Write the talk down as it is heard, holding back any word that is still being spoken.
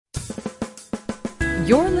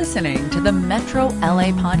You're listening to the Metro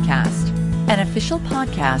LA Podcast, an official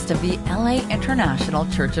podcast of the LA International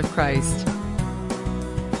Church of Christ.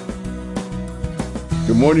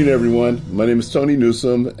 Good morning, everyone. My name is Tony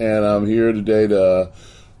Newsom, and I'm here today to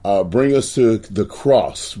bring us to the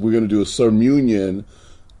cross. We're going to do a sermon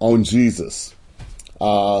on Jesus.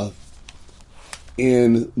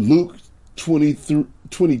 In Luke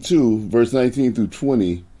 22, verse 19 through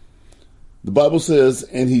 20, the Bible says,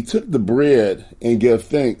 "And he took the bread and gave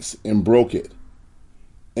thanks and broke it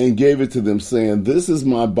and gave it to them, saying, 'This is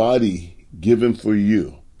my body given for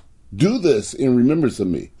you. Do this in remembrance of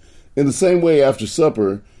me.' In the same way, after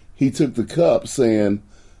supper, he took the cup, saying,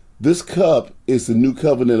 'This cup is the new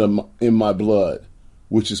covenant in my blood,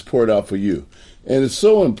 which is poured out for you.'" And it's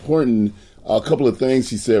so important. A couple of things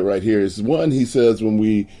he said right here is, one, he says when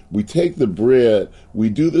we take the bread, we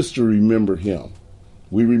do this to remember him.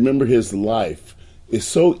 We remember his life. It's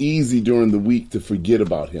so easy during the week to forget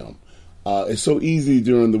about him. It's so easy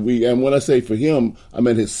during the week. And when I say for him, I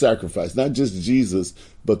meant his sacrifice, not just Jesus,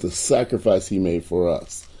 but the sacrifice he made for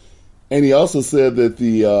us. And he also said that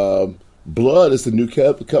the blood is the new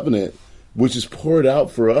covenant, which is poured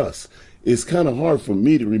out for us. It's kind of hard for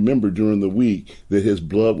me to remember during the week that his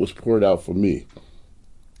blood was poured out for me.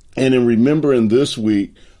 And in remembering this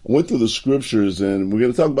week, I went through the scriptures, and we're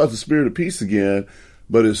going to talk about the spirit of peace again,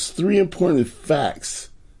 but it's three important facts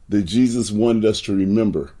that Jesus wanted us to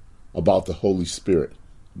remember about the Holy Spirit,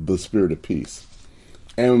 the spirit of peace.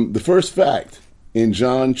 And the first fact in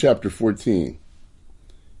John chapter 14,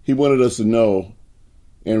 he wanted us to know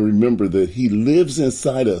and remember that he lives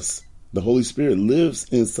inside us. The Holy Spirit lives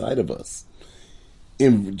inside of us.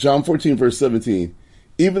 In John 14, verse 17,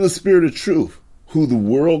 "Even the Spirit of truth, who the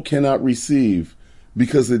world cannot receive,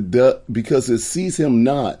 because it sees him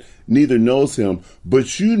not, neither knows him,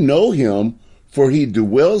 but you know him, for he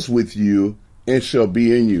dwells with you and shall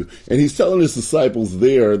be in you." And he's telling his disciples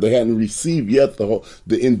there, they hadn't received yet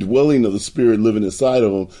the indwelling of the Spirit living inside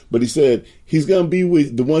of them, but he said he's going to be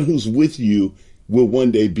with the one who's with you, will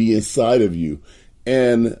one day be inside of you.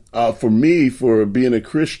 And for me, for being a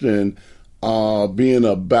Christian, being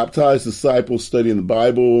a baptized disciple, studying the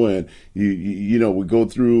Bible, and you know, we go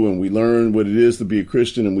through and we learn what it is to be a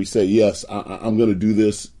Christian, and we say, yes, I'm going to do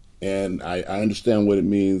this, and I understand what it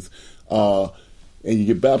means. And you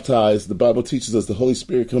get baptized. The Bible teaches us the Holy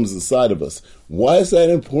Spirit comes inside of us. Why is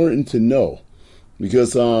that important to know?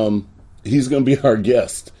 Because he's going to be our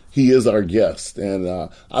guest. He is our guest, and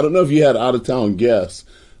I don't know if you had out of town guests.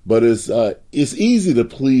 But it's easy to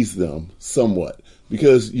please them somewhat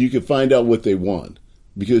because you can find out what they want,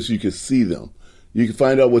 because you can see them. You can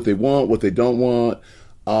find out what they want, what they don't want.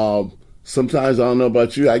 Sometimes, I don't know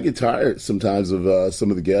about you, I get tired sometimes of some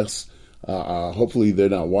of the guests. Hopefully they're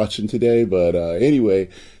not watching today, but anyway,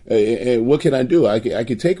 what can I do? I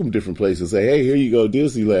can take them different places. Say, hey, here you go,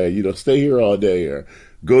 Disneyland. Stay here all day, or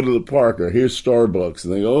go to the park, or here's Starbucks.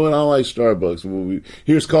 And they go, oh, I don't like Starbucks. Well,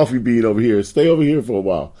 here's Coffee Bean over here. Stay over here for a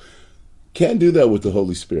while. Can't do that with the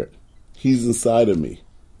Holy Spirit. He's inside of me.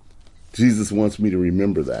 Jesus wants me to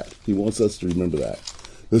remember that. He wants us to remember that.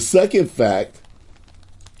 The second fact,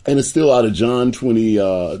 and it's still out of John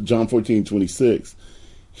 14:26.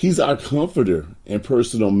 He's our comforter and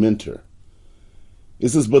personal mentor. It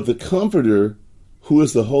says, "But the comforter, who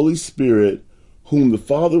is the Holy Spirit, whom the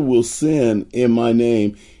Father will send in my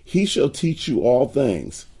name, he shall teach you all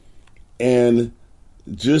things." And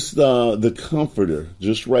just the comforter,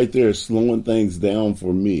 just right there, slowing things down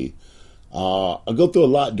for me. I go through a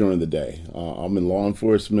lot during the day. I'm in law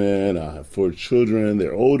enforcement. I have 4 children.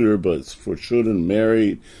 They're older, but it's 4 children,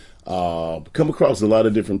 married. Come across a lot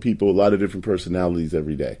of different people, a lot of different personalities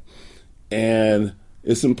every day. And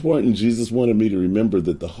it's important. Jesus wanted me to remember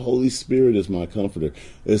that the Holy Spirit is my comforter.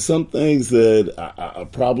 There's some things that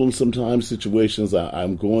problems sometimes, situations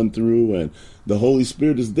I'm going through, and the Holy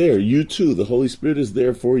Spirit is there. You too. The Holy Spirit is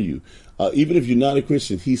there for you. Even if you're not a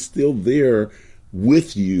Christian, he's still there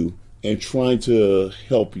with you and trying to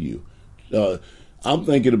help you. I'm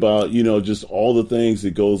thinking about, just all the things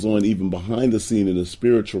that goes on even behind the scene in the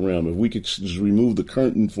spiritual realm. If we could just remove the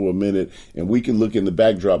curtain for a minute and we can look in the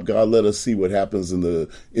backdrop, God, let us see what happens in the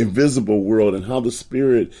invisible world and how the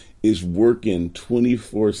Spirit is working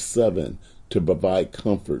 24/7 to provide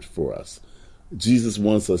comfort for us. Jesus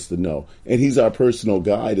wants us to know. And he's our personal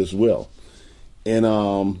guide as well. And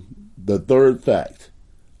the third fact,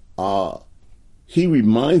 he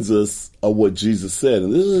reminds us of what Jesus said.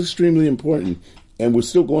 And this is extremely important. And we're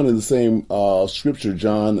still going in the same scripture,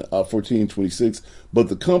 John 14:26. "But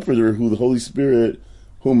the Comforter, who the Holy Spirit,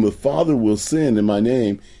 whom the Father will send in my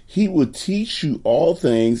name, he will teach you all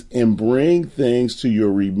things and bring things to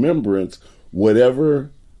your remembrance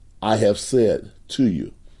whatever I have said to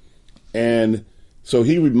you. And so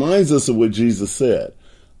he reminds us of what Jesus said.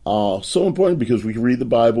 So important because we can read the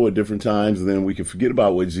Bible at different times and then we can forget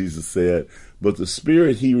about what Jesus said. But the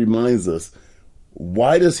Spirit, he reminds us,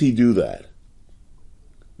 why does he do that?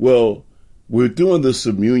 Well, we're doing this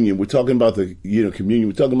communion. We're talking about the communion.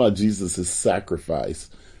 We're talking about Jesus' sacrifice.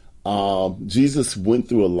 Jesus went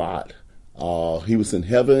through a lot. He was in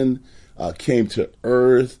heaven, came to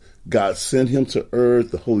earth. God sent him to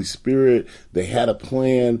earth, the Holy Spirit. They had a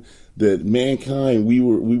plan that mankind, we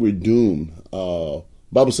were doomed.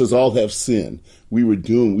 Bible says all have sinned. We were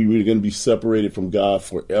doomed. We were going to be separated from God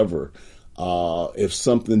forever if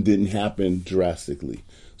something didn't happen drastically.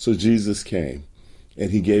 So Jesus came and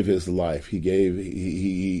he gave his life.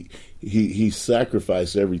 He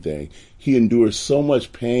sacrificed everything. He endured so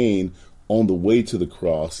much pain on the way to the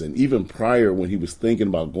cross, and even prior when he was thinking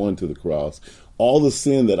about going to the cross, all the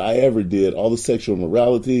sin that I ever did, all the sexual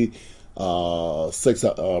immorality, sex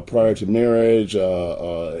prior to marriage,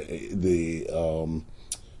 the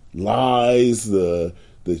lies, the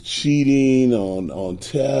cheating on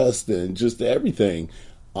tests, and just everything.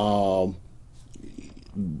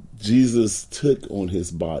 Jesus took on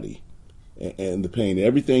his body and the pain,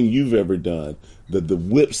 everything you've ever done, the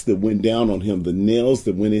whips that went down on him, the nails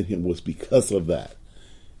that went in him was because of that.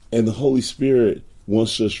 And the Holy Spirit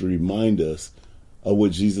wants us to remind us of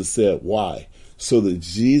what Jesus said. Why? So that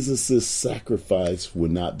Jesus' sacrifice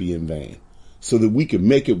would not be in vain. So that we can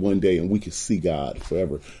make it one day and we can see God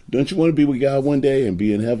forever. Don't you want to be with God one day and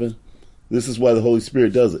be in heaven? This is why the Holy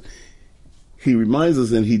Spirit does it. He reminds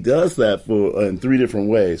us, and he does that in three different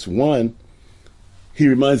ways. One, he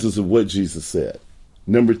reminds us of what Jesus said.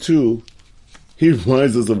 Number two, he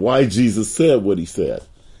reminds us of why Jesus said what he said.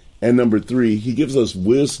 And number three, he gives us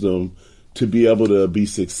wisdom to be able to be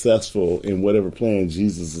successful in whatever plan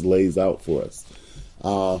Jesus lays out for us.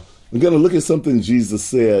 I'm going to look at something Jesus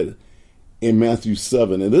said in Matthew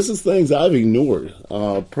 7. And this is things I've ignored.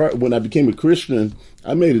 When I became a Christian,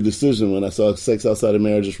 I made a decision when I saw sex outside of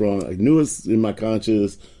marriage is wrong. I knew it's in my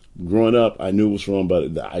conscience. Growing up, I knew it was wrong,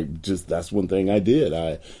 but that's one thing I did.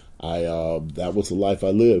 That was the life I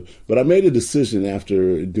lived. But I made a decision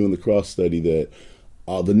after doing the cross study that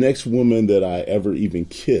the next woman that I ever even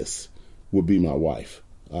kiss would be my wife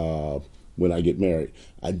when I get married.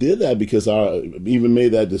 I did that because I even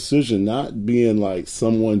made that decision, not being like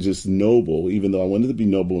someone just noble, even though I wanted to be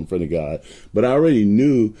noble in front of God. But I already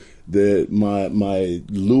knew that my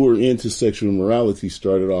lure into sexual immorality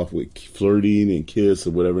started off with flirting and kiss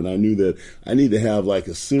or whatever. And I knew that I need to have like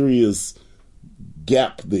a serious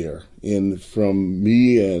gap there from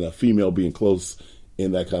me and a female being close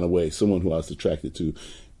in that kind of way, someone who I was attracted to.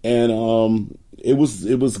 And it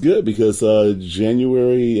was good because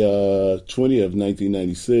January 20th,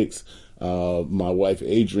 1996, my wife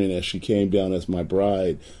Adrienne, as she came down as my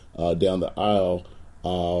bride down the aisle,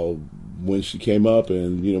 when she came up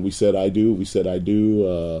and we said I do,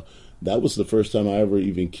 that was the first time I ever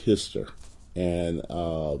even kissed her, and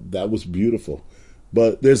that was beautiful.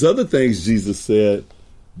 But there's other things Jesus said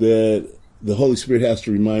that the Holy Spirit has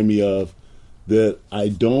to remind me of that I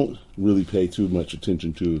don't really pay too much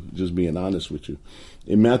attention to, just being honest with you.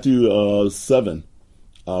 In Matthew 7,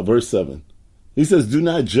 verse 7, he says, "Do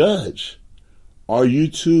not judge, or you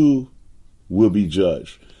too will be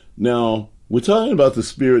judged." Now, we're talking about the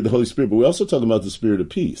Spirit, the Holy Spirit, but we're also talking about the Spirit of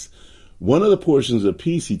peace. One of the portions of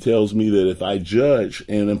peace, he tells me that if I judge,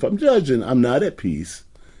 and if I'm judging, I'm not at peace.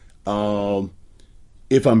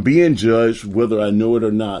 If I'm being judged, whether I know it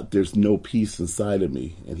or not, there's no peace inside of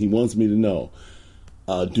me. And he wants me to know,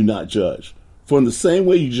 do not judge. For in the same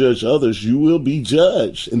way you judge others, you will be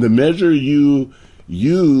judged. And the measure you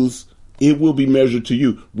use, it will be measured to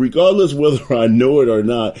you. Regardless whether I know it or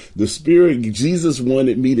not, the Spirit, Jesus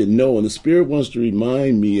wanted me to know, and the Spirit wants to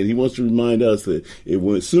remind me, and he wants to remind us that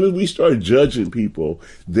as soon as we start judging people,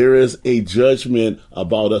 there is a judgment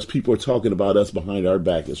about us. People are talking about us behind our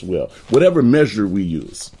back as well, whatever measure we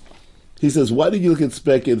use. He says, "Why do you look at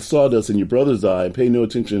speck and sawdust in your brother's eye and pay no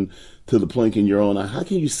attention to the plank in your own eye?" How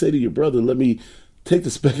can you say to your brother, "Let me take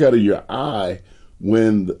the speck out of your eye,"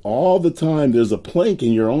 when all the time there's a plank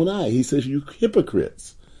in your own eye? He says, "You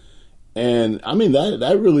hypocrites." And I mean,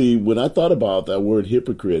 that really, when I thought about that word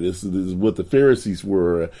hypocrite, this is what the Pharisees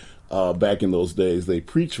were back in those days. They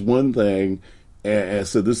preached one thing and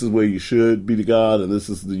said, this is where you should be to God, and this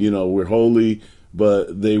is, we're holy,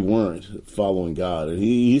 but they weren't following God. And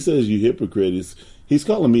he says, "You hypocrite." He's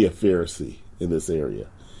calling me a Pharisee in this area.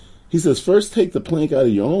 He says, "First take the plank out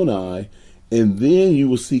of your own eye, and then you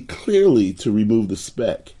will see clearly to remove the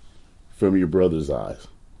speck from your brother's eyes."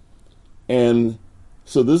 And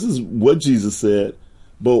So this is what Jesus said.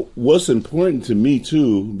 But what's important to me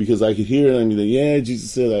too, because I could hear it and I'm like, yeah,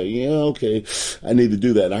 Jesus said that. Yeah, okay, I need to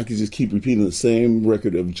do that. And I could just keep repeating the same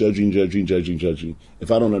record of judging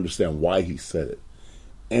if I don't understand why he said it.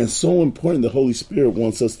 And so important, the Holy Spirit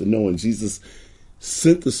wants us to know, and Jesus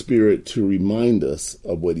sent the Spirit to remind us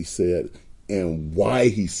of what he said and why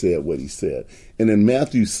he said what he said. And in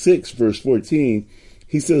Matthew 6, verse 14,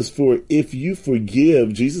 he says, for if you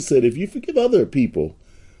forgive, Jesus said, if you forgive other people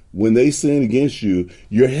when they sin against you,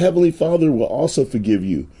 your heavenly Father will also forgive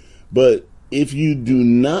you. But if you do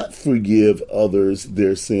not forgive others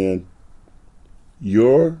their sin,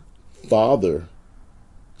 your Father,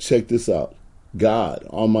 check this out, God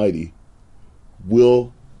Almighty,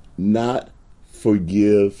 will not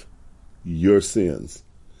forgive your sins.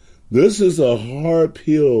 This is a hard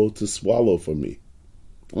pill to swallow for me.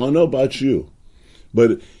 I don't know about you,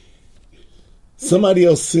 but somebody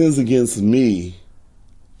else sins against me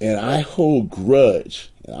and I hold grudge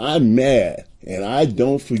and I'm mad and I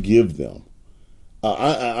don't forgive them.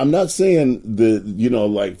 I'm not saying that,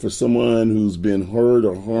 like for someone who's been hurt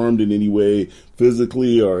or harmed in any way,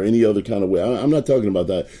 physically or any other kind of way. I'm not talking about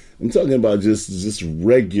that. I'm talking about just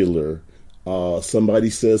regular. Somebody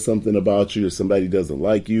says something about you or somebody doesn't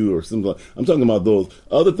like you or something. I'm talking about those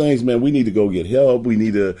other things, man. We need to go get help. We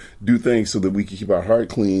need to do things so that we can keep our heart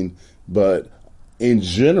clean. But in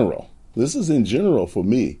general, this is in general for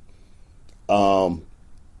me.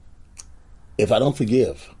 If I don't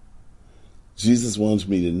forgive, Jesus wants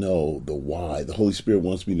me to know the why. The Holy Spirit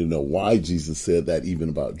wants me to know why Jesus said that, even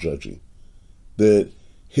about judging. That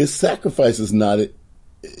his sacrifice is not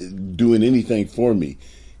doing anything for me.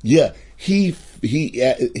 Yeah, he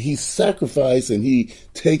sacrificed and he's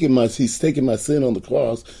taken my sin on the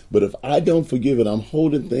cross. But if I don't forgive it, I'm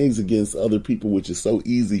holding things against other people, which is so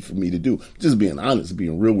easy for me to do. Just being honest,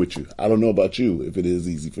 being real with you. I don't know about you if it is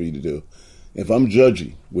easy for you to do. If I'm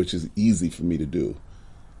judging, which is easy for me to do,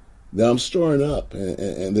 then I'm storing up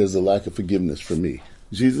and there's a lack of forgiveness for me.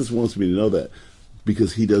 Jesus wants me to know that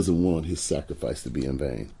because he doesn't want his sacrifice to be in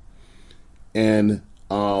vain. And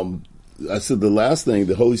I said the last thing,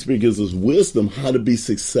 the Holy Spirit gives us wisdom how to be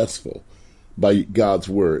successful by God's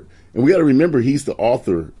word. And we got to remember he's the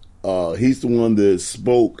author. He's the one that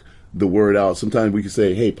spoke the word out. Sometimes we can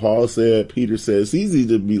say, hey, Paul said, Peter said. It's easy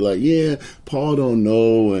to be like, yeah, Paul don't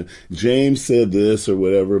know, and James said this or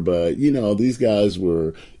whatever. But, these guys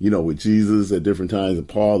were, with Jesus at different times. And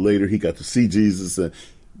Paul later, he got to see Jesus.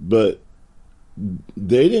 But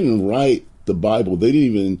they didn't write the Bible. They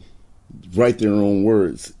didn't even write their own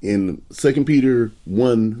words. In 2 Peter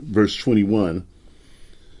 1, verse 21,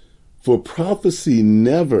 for prophecy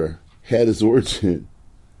never had its origin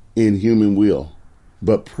in human will,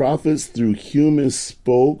 but prophets through humans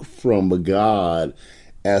spoke from God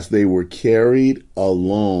as they were carried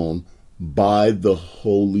along by the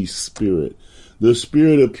Holy Spirit. The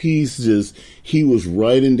Spirit of peace he was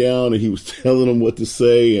writing down and he was telling them what to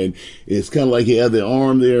say. And it's kind of like he had the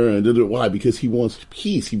arm there. And why? Because he wants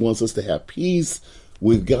peace. He wants us to have peace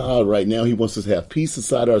with God right now. He wants us to have peace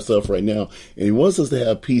inside ourselves right now. And he wants us to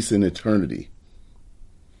have peace in eternity.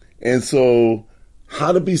 And so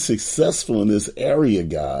how to be successful in this area,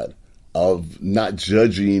 God, of not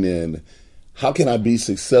judging, and how can I be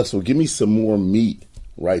successful? Give me some more meat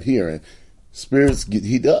right here. And spirits,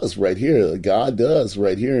 he does right here. God does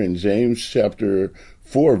right here in James chapter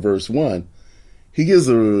 4, verse 1. He gives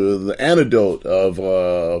the antidote of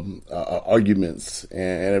arguments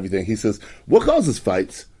and everything. He says, what causes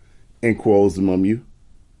fights and quarrels among you?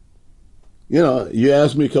 You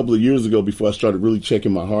asked me a couple of years ago before I started really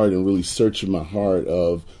checking my heart and really searching my heart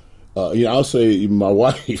of, I'll say my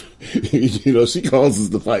wife, she causes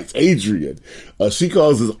the fights, Adrian. She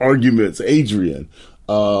causes arguments, Adrian,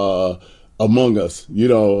 among us,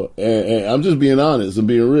 and I'm just being honest and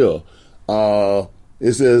being real.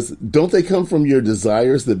 It says, don't they come from your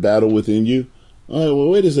desires that battle within you? All right, well,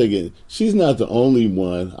 wait a second. She's not the only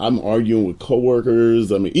one. I'm arguing with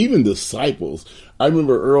coworkers. I mean, even disciples. I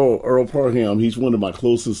remember Earl Parham. He's one of my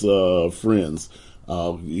closest friends.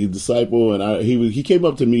 He's a disciple, and he came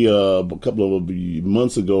up to me a couple of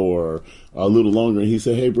months ago or a little longer, and he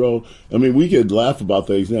said, hey, bro, I mean, we could laugh about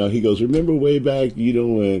things now. He goes, remember way back,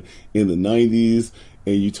 in the 90s,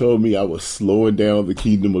 and you told me I was slowing down the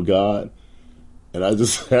kingdom of God? And I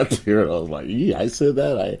just sat there and I was like, yeah, I said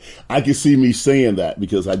that. I can see me saying that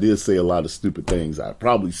because I did say a lot of stupid things. I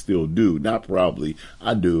probably still do. Not probably.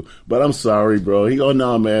 I do. But I'm sorry, bro. He goes,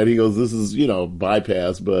 no, man. He goes, this is,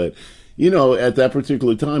 bypass. But at that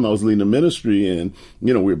particular time, I was leading a ministry, and,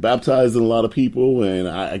 we were baptizing a lot of people. And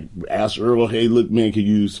I asked Earl, hey, look, man, can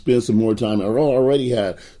you spend some more time? Earl already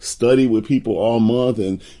had studied with people all month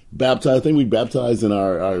and baptized. I think we baptized in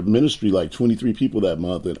our ministry like 23 people that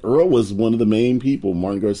month. And Earl was one of the main people.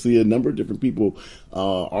 Martin Garcia, a number of different people,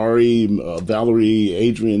 Ari, Valerie,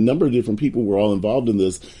 Adrian, a number of different people were all involved in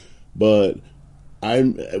this. But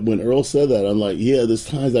when Earl said that, I'm like, yeah, there's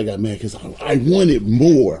times I got mad because I wanted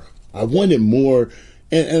more. I wanted more.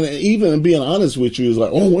 And even being honest with you, is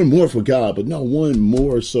like, oh, I want more for God, but no, one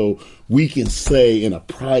more so we can say in a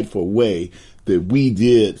prideful way that we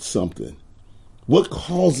did something. What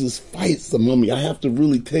causes fights among me? I have to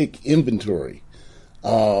really take inventory.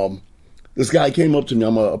 This guy came up to me.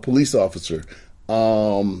 I'm a police officer.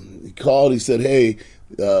 He called. He said, hey,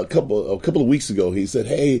 a couple of weeks ago, he said,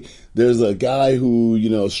 hey, there's a guy who,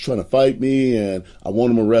 is trying to fight me and I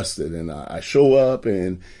want him arrested. And I show up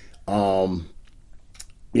and,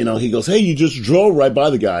 he goes, hey, you just drove right by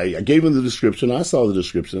the guy. I gave him the description. I saw the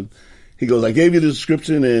description. He goes, I gave you the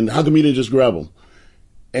description, and how come you didn't just grab him?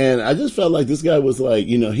 And I just felt like this guy was like,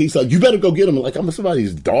 he's like, you better go get him. Like I'm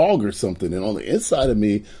somebody's dog or something. And on the inside of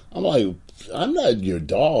me, I'm like, I'm not your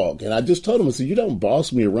dog. And I just told him, I said, you don't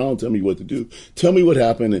boss me around, tell me what to do. Tell me what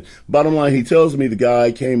happened. And bottom line, he tells me the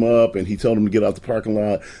guy came up and he told him to get out the parking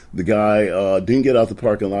lot. The guy didn't get out the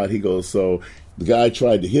parking lot. He goes, so the guy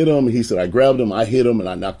tried to hit him. He said, I grabbed him, I hit him, and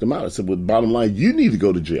I knocked him out. I said, well, bottom line, you need to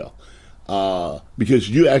go to jail because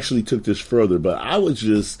you actually took this further. But I was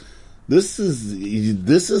just... This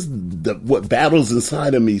is what battles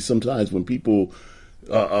inside of me sometimes when people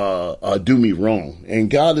do me wrong. And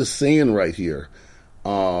God is saying right here,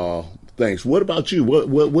 thanks. What about you?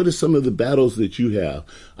 What are some of the battles that you have?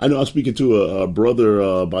 I know I was speaking to a brother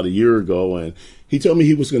about a year ago, and he told me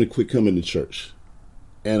he was going to quit coming to church.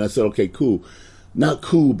 And I said, okay, cool. Not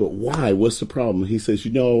cool, but why? What's the problem? He says,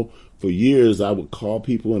 for years, I would call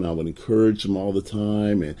people and I would encourage them all the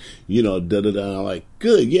time and, da-da-da. I'm like,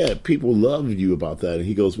 good, yeah, people love you about that. And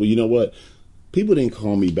he goes, well, you know what? People didn't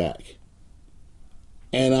call me back.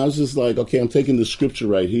 And I was just like, okay, I'm taking the scripture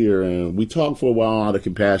right here. And we talked for a while out of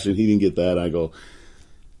compassion. He didn't get that. I go,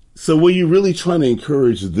 so were you really trying to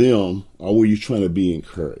encourage them or were you trying to be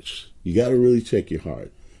encouraged? You got to really check your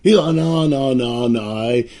heart. He goes, no.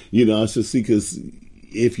 I said, see, because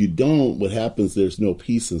if you don't, what happens, there's no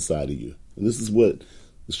peace inside of you. And this is what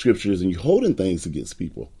the scripture is. And you're holding things against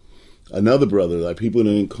people. Another brother, like people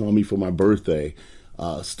didn't call me for my birthday.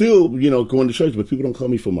 Still, going to church, but people don't call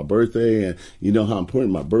me for my birthday. And you know how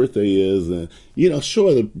important my birthday is. And,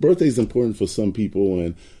 sure, the birthday is important for some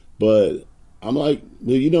people. But I'm like,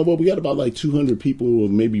 well, you know what? We got about like 200 people or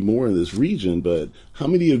maybe more in this region. But how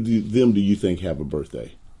many of them do you think have a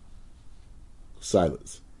birthday?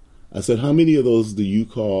 Silence. I said, how many of those do you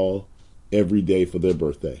call every day for their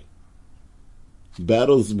birthday?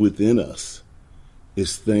 Battles within us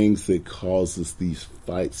is things that cause us these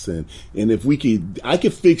fights. And if I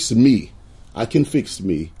can fix me. I can fix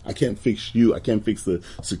me. I can't fix you. I can't fix the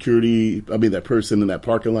security. That person in that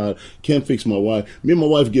parking lot. Can't fix my wife. Me and my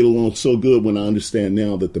wife get along so good when I understand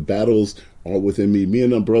now that the battles are within me. Me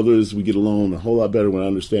and my brothers, we get along a whole lot better when I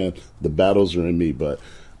understand the battles are in me. But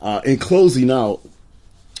in closing out,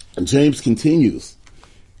 James continues.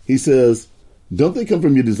 He says, don't they come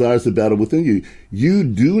from your desires to battle within you? You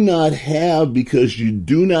do not have because you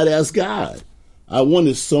do not ask God. I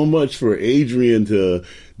wanted so much for Adrian to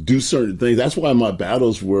do certain things. That's why my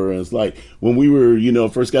battles were. And it's like when we were,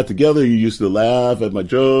 first got together, you used to laugh at my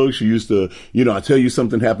jokes. You used to, I tell you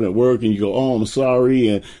something happened at work and you go, oh, I'm sorry.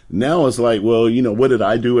 And now it's like, well, what did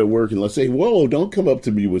I do at work? And let's say, whoa, don't come up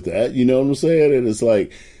to me with that. You know what I'm saying? And it's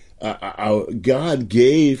like, God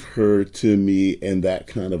gave her to me in that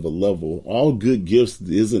kind of a level. All good gifts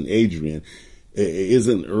isn't Adrian,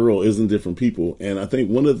 isn't Earl, isn't different people. And I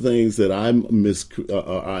think one of the things that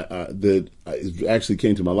that actually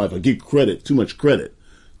came to my life, I give too much credit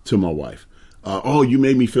to my wife. Oh, you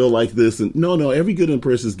made me feel like this. And no, every good and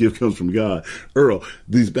precious gift comes from God. Earl,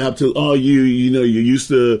 these baptisms, you used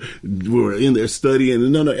to, were in there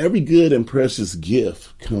studying. No, every good and precious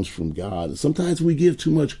gift comes from God. And sometimes we give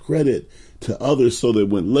too much credit to others so that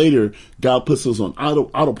when later God puts us on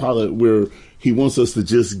autopilot where he wants us to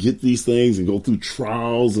just get these things and go through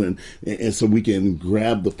trials and so we can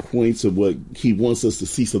grab the points of what he wants us to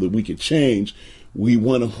see so that we can change. We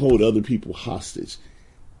want to hold other people hostage.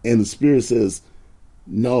 And the Spirit says,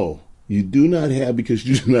 no, you do not have because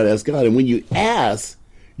you do not ask God. And when you ask,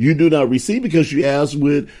 you do not receive because you ask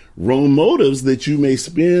with wrong motives that you may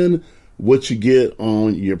spend what you get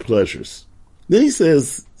on your pleasures. Then he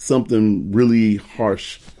says something really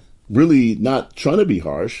harsh, really not trying to be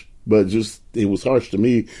harsh, But just, it was harsh to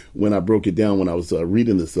me when I broke it down when I was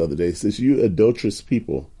reading this the other day. It says, you adulterous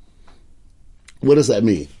people. What does that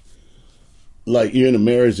mean? Like you're in a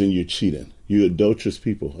marriage and you're cheating. You adulterous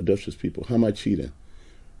people. Adulterous people. How am I cheating?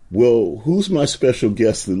 Well, who's my special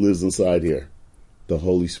guest that lives inside here? The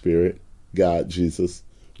Holy Spirit, God, Jesus.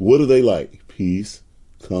 What do they like? Peace,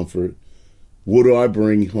 comfort. What do I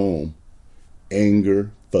bring home?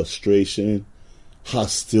 Anger, frustration,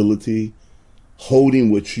 hostility,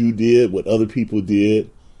 holding what you did, what other people did.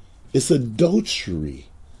 It's adultery.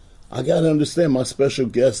 I got to understand my special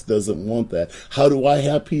guest doesn't want that. How do I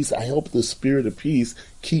have peace? I help the spirit of peace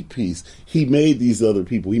keep peace. He made these other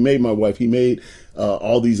people. He made my wife. He made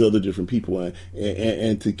all these other different people.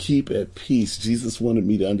 And to keep at peace, Jesus wanted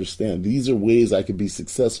me to understand these are ways I could be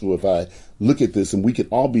successful if I look at this, and we can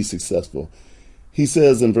all be successful. He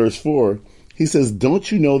says in verse 4, he says, don't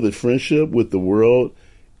you know that friendship with the world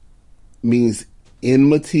means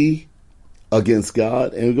enmity against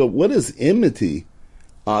God? And we go, what is enmity?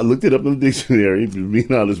 I looked it up in the dictionary, to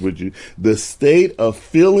be honest with you. The state of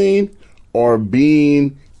feeling or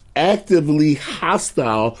being actively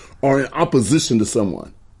hostile or in opposition to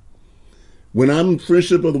someone. When I'm in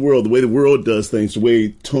friendship of the world, the way the world does things, the way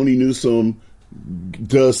Tony Newsom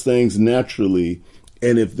does things naturally,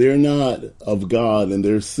 and if they're not of God and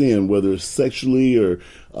they're sin, whether it's sexually or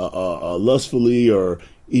lustfully or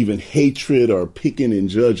even hatred or picking and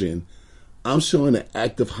judging, I'm showing an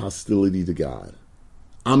active hostility to God.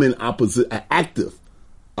 I'm in active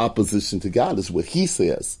opposition to God is what he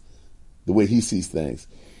says, the way he sees things.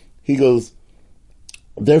 He goes,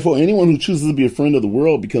 therefore, anyone who chooses to be a friend of the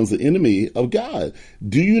world becomes the enemy of God.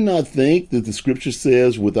 Do you not think that the scripture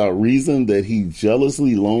says without reason that he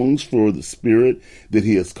jealously longs for the spirit that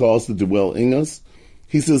he has caused to dwell in us?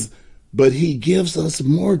 He says, but he gives us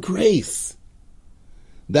more grace.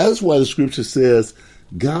 That is why the scripture says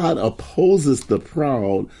God opposes the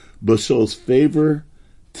proud, but shows favor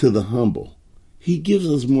to the humble. He gives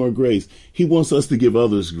us more grace. He wants us to give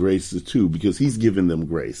others grace too, because he's given them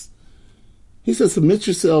grace. He says, submit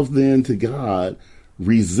yourself then to God,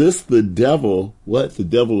 resist the devil. What? The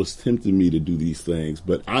devil is tempting me to do these things,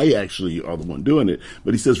 but I actually are the one doing it.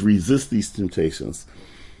 But he says, resist these temptations.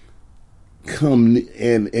 Come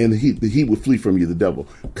and he will flee from you, the devil.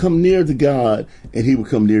 Come near to God and he will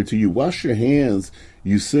come near to you. Wash your hands,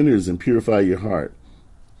 you sinners, and purify your heart.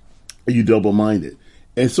 Are you double-minded?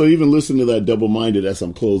 And so even listen to that double-minded as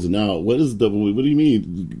I'm closing out. What is double? What do you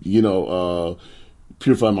mean?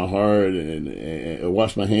 Purify my heart and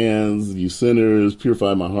wash my hands, you sinners,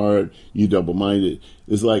 purify my heart, you double-minded.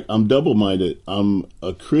 It's like I'm double-minded. I'm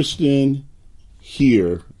a Christian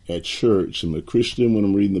here at church. I'm a Christian when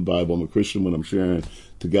I'm reading the Bible. I'm a Christian when I'm sharing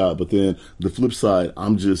to God. But then the flip side,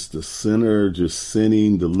 I'm just a sinner, just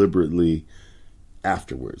sinning deliberately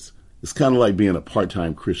afterwards. It's kind of like being a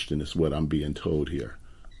part-time Christian is what I'm being told here.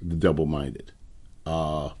 The double-minded.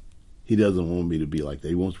 He doesn't want me to be like that.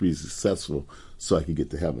 He wants me to be successful so I can get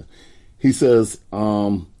to heaven. He says,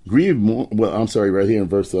 grieve more. Well, I'm sorry, right here in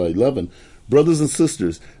verse 11. Brothers and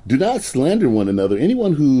sisters, do not slander one another.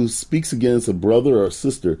 Anyone who speaks against a brother or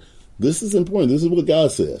sister, this is important. This is what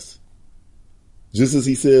God says. Just as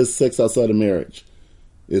he says sex outside of marriage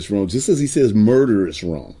is wrong. Just as he says murder is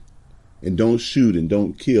wrong. And don't shoot and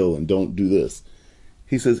don't kill and don't do this.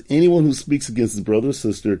 He says anyone who speaks against his brother or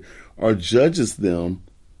sister or judges them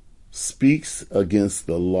speaks against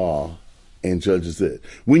the law and judges it.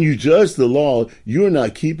 When you judge the law, you're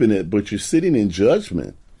not keeping it, but you're sitting in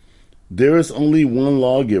judgment. There is only one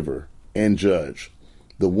lawgiver and judge,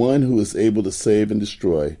 the one who is able to save and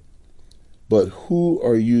destroy. But who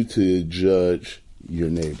are you to judge your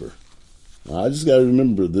neighbor? I just got to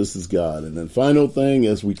remember this is God. And then final thing,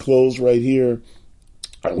 as we close right here,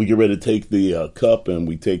 we get ready to take the cup and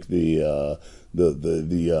we take the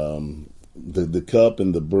cup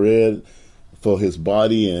and the bread for his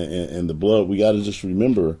body and the blood. We got to just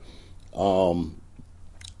remember,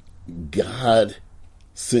 God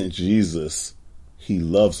sent Jesus. He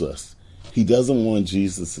loves us. He doesn't want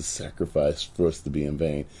Jesus' sacrifice for us to be in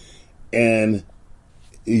vain. And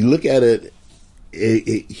you look at it,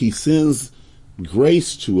 he sends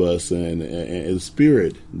grace to us and the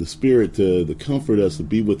Spirit to comfort us, to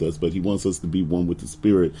be with us, but he wants us to be one with the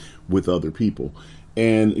Spirit with other people.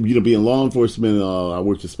 And, being law enforcement, I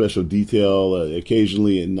worked a special detail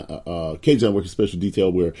occasionally, and occasionally I work a special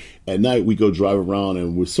detail where at night we go drive around,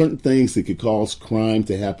 and with certain things that could cause crime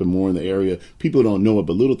to happen more in the area, people don't know it,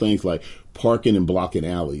 but little things like parking and blocking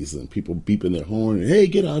alleys and people beeping their horn and, hey,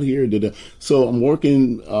 get out here. So I'm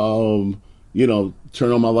working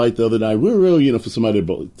turn on my light the other night. Real, for somebody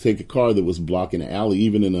to take a car that was blocking an alley,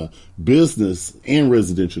 even in a business and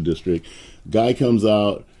residential district. Guy comes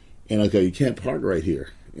out and I go, you can't park right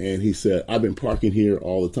here. And he said, I've been parking here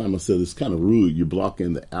all the time. I said, it's kind of rude. You're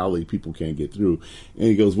blocking the alley. People can't get through. And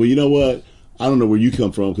he goes, well, you know what? I don't know where you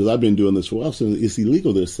come from because I've been doing this for a while. So it's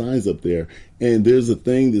illegal. There's signs up there. And there's a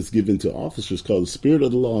thing that's given to officers called the spirit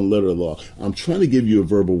of the law and letter of the law. I'm trying to give you a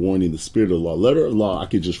verbal warning, the spirit of the law. Letter of the law, I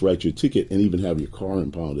could just write you a ticket and even have your car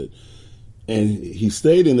impounded. And he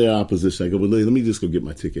stayed in their opposition. I go, well, let me just go get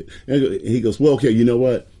my ticket. And he goes, well, okay, you know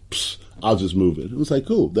what? I'll just move it. It was like,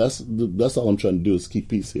 cool. That's all I'm trying to do is keep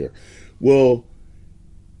peace here. Well,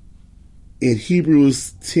 in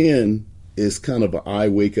Hebrews 10 is kind of an eye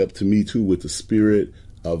wake up to me too with the spirit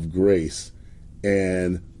of grace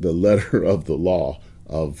and the letter of the law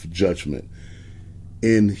of judgment.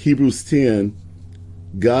 In Hebrews 10,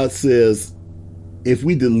 God says, if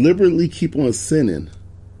we deliberately keep on sinning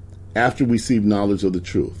after we receive knowledge of the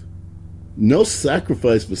truth, no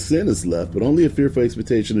sacrifice for sin is left, but only a fearful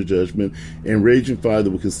expectation of judgment and raging fire that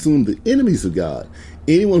will consume the enemies of God.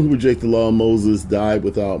 Anyone who rejects the law of Moses died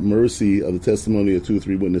without mercy of the testimony of 2 or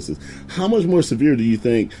 3 witnesses. How much more severe do you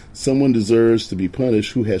think someone deserves to be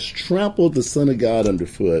punished who has trampled the Son of God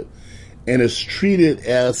underfoot and has treated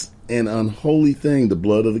as an unholy thing the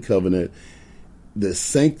blood of the covenant that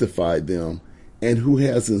sanctified them, and who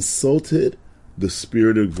has insulted the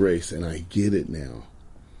Spirit of grace? And I get it now.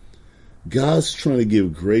 God's trying to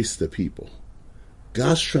give grace to people.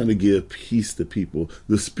 God's trying to give peace to people.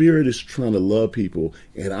 The Spirit is trying to love people,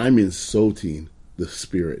 and I'm insulting the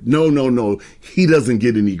Spirit. No. He doesn't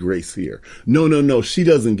get any grace here. No. She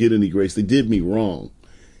doesn't get any grace. They did me wrong.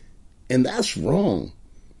 And that's wrong.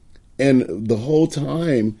 And the whole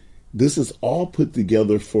time, this is all put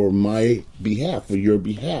together for my behalf, for your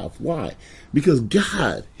behalf. Why? Because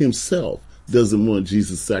God himself doesn't want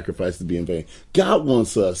Jesus' sacrifice to be in vain. God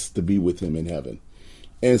wants us to be with him in heaven.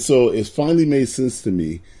 And so it's finally made sense to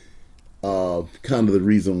me, kind of the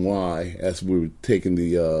reason why, as we were taking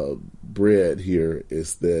the bread here,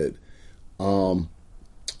 is that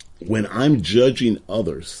when I'm judging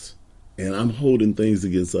others and I'm holding things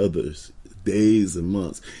against others, days and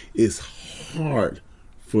months, it's hard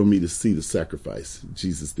for me to see the sacrifice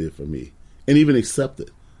Jesus did for me and even accept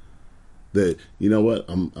it. That, you know what,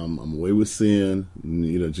 I'm away with sin.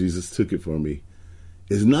 Jesus took it for me.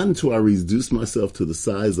 It's not until I reduce myself to the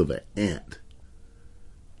size of an ant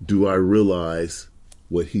do I realize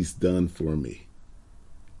what he's done for me.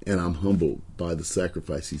 And I'm humbled by the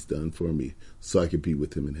sacrifice he's done for me so I can be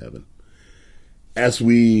with him in heaven. As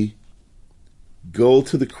we go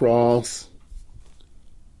to the cross,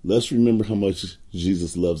 let's remember how much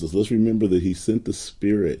Jesus loves us. Let's remember that he sent the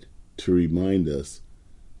Spirit to remind us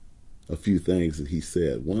a few things that he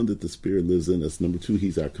said. One, that the Spirit lives in us. Number 2,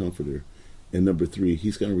 he's our comforter. And number 3,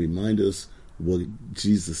 he's going to remind us what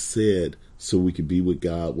Jesus said so we can be with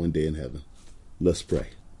God one day in heaven. Let's pray.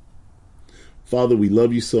 Father, we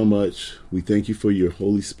love you so much. We thank you for your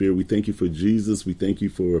Holy Spirit. We thank you for Jesus. We thank you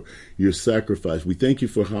for your sacrifice. We thank you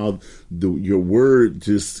for how your word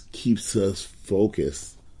just keeps us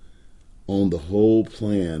focused on the whole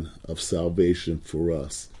plan of salvation for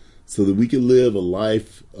us, so that we can live a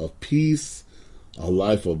life of peace, a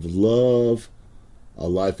life of love, a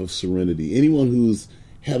life of serenity. Anyone who's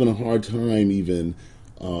having a hard time even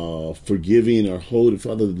forgiving or holding,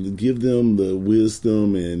 Father, give them the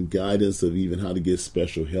wisdom and guidance of even how to get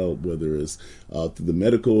special help, whether it's through the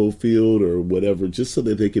medical field or whatever, just so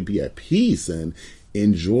that they can be at peace and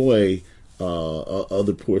enjoy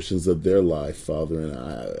other portions of their life, Father. And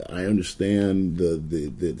I understand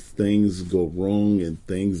that things go wrong and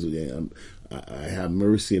things, I have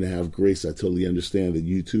mercy and I have grace. I totally understand that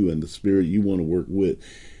you too and the Spirit you want to work with.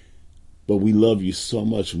 But we love you so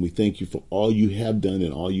much, and we thank you for all you have done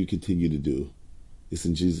and all you continue to do. It's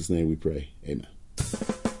in Jesus' name we pray. Amen.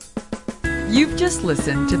 You've just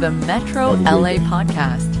listened to the Metro LA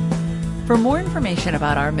podcast. For more information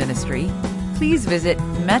about our ministry, please visit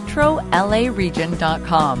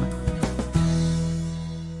metrolaregion.com